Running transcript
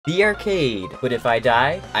The arcade, but if I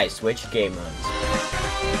die, I switch game modes.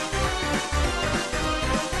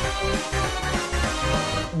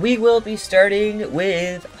 We will be starting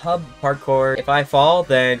with hub parkour. If I fall,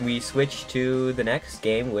 then we switch to the next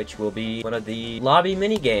game, which will be one of the lobby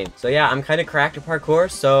mini games. So yeah, I'm kind of cracked at parkour,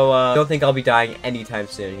 so don't think I'll be dying anytime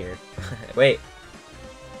soon here. Wait.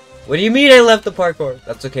 What do you mean I left the parkour?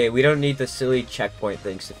 That's okay, we don't need the silly checkpoint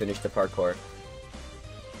things to finish the parkour.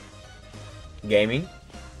 Gaming?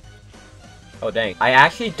 Oh dang. I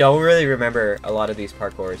actually don't really remember a lot of these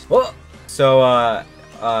parkours. Whoa! So,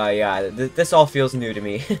 yeah, this all feels new to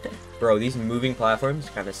me. Bro, these moving platforms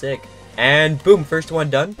are kind of sick. And boom, first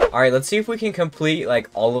one done. Alright, let's see if we can complete, like,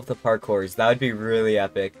 all of the parkours. That would be really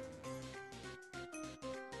epic.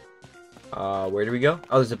 Where do we go?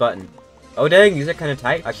 Oh, there's a button. Oh dang, these are kind of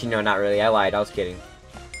tight. Actually, no, not really. I lied. I was kidding.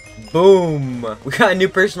 Boom! We got a new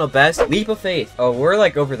personal best. Leap of faith. Oh, we're,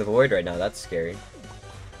 like, over the void right now. That's scary.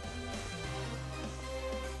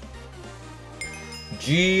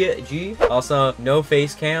 GG. Also, no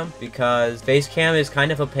face cam, because face cam is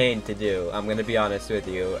kind of a pain to do. I'm gonna be honest with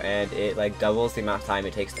you, and it like doubles the amount of time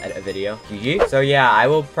it takes to edit a video. GG. So yeah, I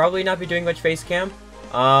will probably not be doing much face cam.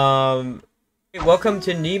 Welcome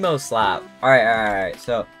to Nemo Slap. Alright,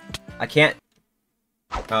 so I can't.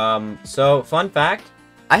 So fun fact,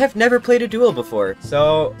 I have never played a duel before,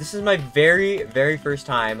 so this is my very first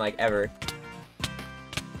time, like, ever.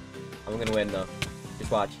 I'm gonna win though. Just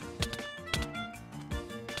watch.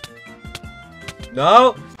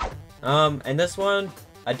 No! And this one,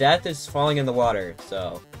 a death is falling in the water,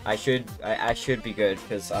 so I should be good,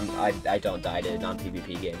 because I don't die to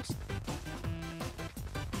non-PvP games.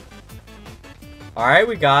 Alright,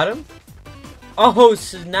 we got him. Oh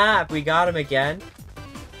snap, we got him again.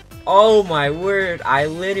 Oh my word, I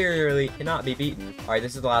literally cannot be beaten. Alright,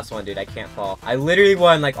 this is the last one, dude, I can't fall. I literally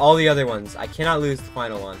won like all the other ones. I cannot lose the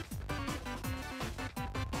final one.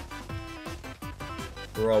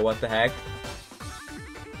 Bro, what the heck?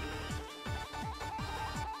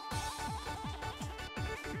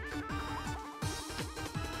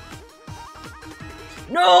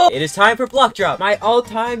 No! It is time for block drop, my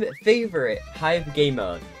all-time favorite Hive game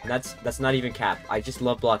mode. And that's not even cap. I just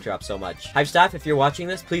love block drop so much. Hive staff, if you're watching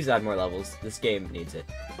this, please add more levels. This game needs it.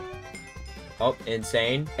 Oh,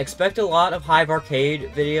 insane. Expect a lot of Hive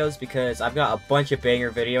Arcade videos because I've got a bunch of banger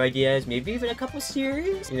video ideas, maybe even a couple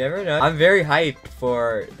series. You never know. I'm very hyped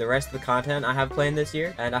for the rest of the content I have planned this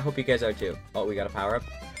year, and I hope you guys are too. Oh, we got a power up.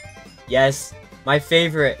 Yes, my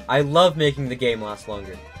favorite. I love making the game last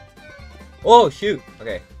longer. Oh, shoot.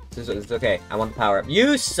 Okay. It's okay. I want the power up.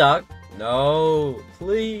 You suck. No.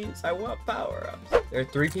 Please. I want power ups. There are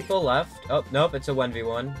 3 people left. Oh, nope. It's a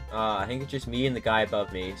 1v1. I think it's just me and the guy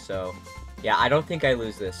above me. So, yeah, I don't think I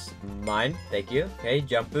lose this. Mine. Thank you. Okay,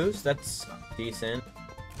 jump boost. That's decent.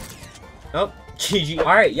 Oh, GG.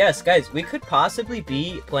 Alright, yes, guys. We could possibly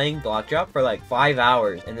be playing block drop for like 5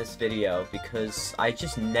 hours in this video because I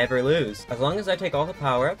just never lose. As long as I take all the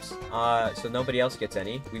power ups, so nobody else gets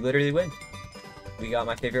any, we literally win. We got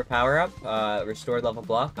my favorite power-up, restored level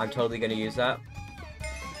block. I'm totally gonna use that.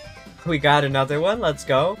 We got another one, let's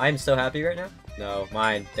go. I'm so happy right now. No,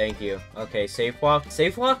 mine, thank you. Okay, safe walk.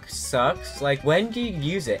 Safe walk sucks. Like, when do you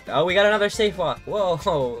use it? Oh, we got another safe walk.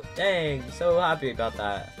 Whoa, dang, so happy about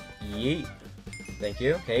that. Yeet. Thank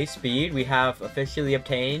you. Okay, speed. We have officially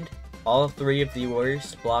obtained all 3 of the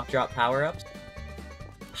worst block drop power-ups.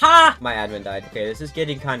 Ha! My admin died. Okay, this is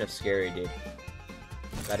getting kind of scary, dude.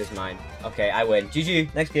 That is mine. Okay, I win.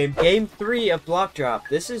 GG. Next game. Game 3 of block drop.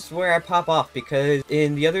 This is where I pop off because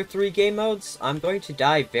in the other 3 game modes, I'm going to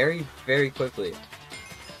die very quickly.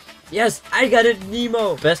 Yes, I got it,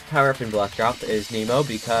 Nemo! Best power-up in block drop is Nemo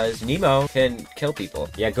because Nemo can kill people.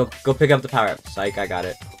 Yeah, go pick up the power-up. Psych, I got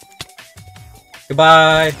it.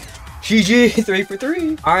 Goodbye! GG! 3 for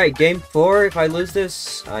 3! Alright, game 4. If I lose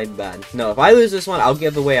this, I'm bad. No, if I lose this one, I'll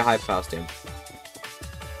give away a Hive costume.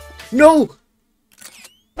 No!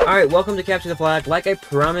 Alright, welcome to Capture the Flag. Like I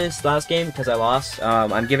promised last game, because I lost,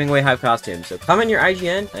 I'm giving away Hive costumes. So comment your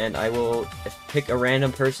IGN, and I will pick a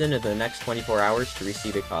random person in the next 24 hours to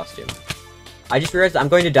receive a costume. I just realized I'm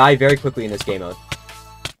going to die very quickly in this game mode.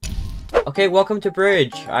 Okay, welcome to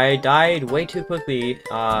Bridge. I died way too quickly,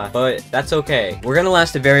 but that's okay. We're gonna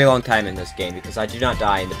last a very long time in this game, because I do not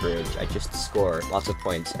die in the Bridge. I just score lots of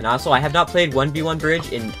points. And also, I have not played 1v1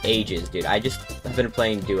 Bridge in ages, dude. I just have been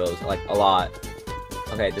playing duos, like, a lot.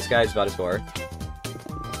 Okay, this guy's about to score.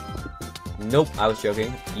 Nope, I was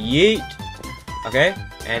joking. Yeet! Okay,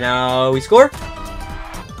 and we score?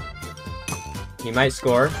 He might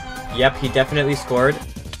score. Yep, he definitely scored.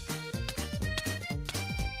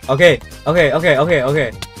 Okay.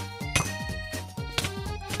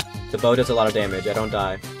 The bow does a lot of damage. I don't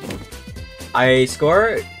die. I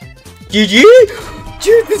score. GG!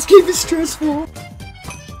 Dude, this game is stressful.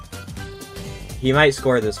 He might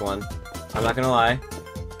score this one. I'm not gonna lie.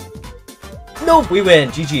 Nope, we win.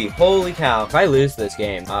 GG. Holy cow. If I lose this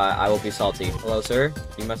game, I will be salty. Hello, sir.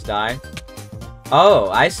 You must die. Oh,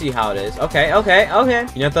 I see how it is. Okay, okay, okay.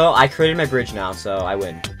 You know, though, I created my bridge now, so I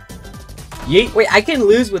win. Yeet. Wait, I can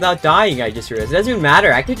lose without dying, I just realized. It doesn't even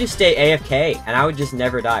matter. I could just stay AFK, and I would just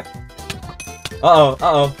never die. Uh-oh,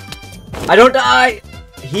 uh-oh. I don't die!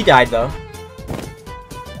 He died, though.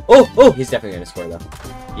 Oh, oh! He's definitely gonna score, though.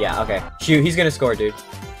 Yeah, okay. Shoot, he's gonna score, dude.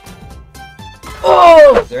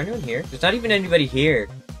 Oh! Is there anyone here? There's not even anybody here.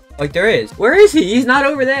 Like, there is. Where is he? He's not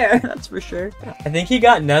over there. That's for sure. I think he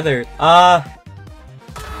got nether.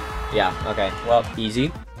 Yeah, okay. Well,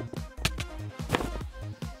 easy.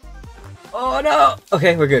 Oh, no!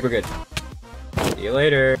 Okay, we're good, we're good. See you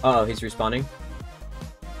later. Uh-oh, he's respawning.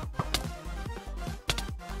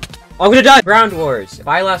 Oh, I'm gonna die! Ground Wars. If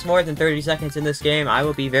I last more than 30 seconds in this game, I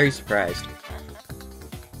will be very surprised.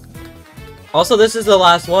 Also, this is the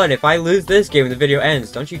last one. If I lose this game and the video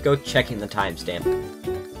ends, don't you go checking the timestamp.